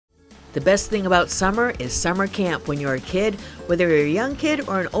The best thing about summer is summer camp when you're a kid. Whether you're a young kid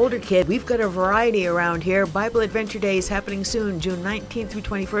or an older kid, we've got a variety around here. Bible Adventure Day is happening soon, June 19th through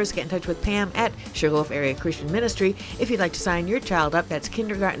 21st. Get in touch with Pam at Sugarloaf Area Christian Ministry if you'd like to sign your child up. That's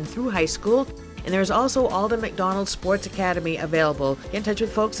kindergarten through high school. And there's also Alden McDonald Sports Academy available. Get in touch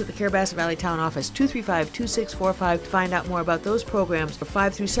with folks at the Carabassa Valley Town Office, 235-2645, to find out more about those programs for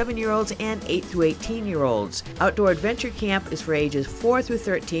 5 through 7-year-olds and 8 through 18-year-olds. Outdoor Adventure Camp is for ages 4 through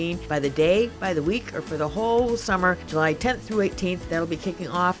 13, by the day, by the week, or for the whole summer, July 10th through 18th. That'll be kicking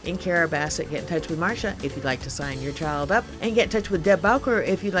off in Carabassa. Get in touch with Marcia if you'd like to sign your child up. And get in touch with Deb Bowker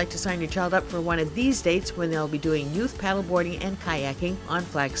if you'd like to sign your child up for one of these dates when they'll be doing youth paddleboarding and kayaking on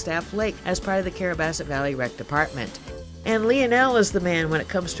Flagstaff Lake as part of the Carabassa Valley Rec Department. And Lionel is the man when it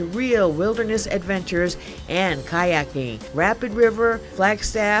comes to real wilderness adventures and kayaking. Rapid River,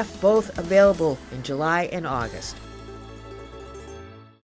 Flagstaff, both available in July and August.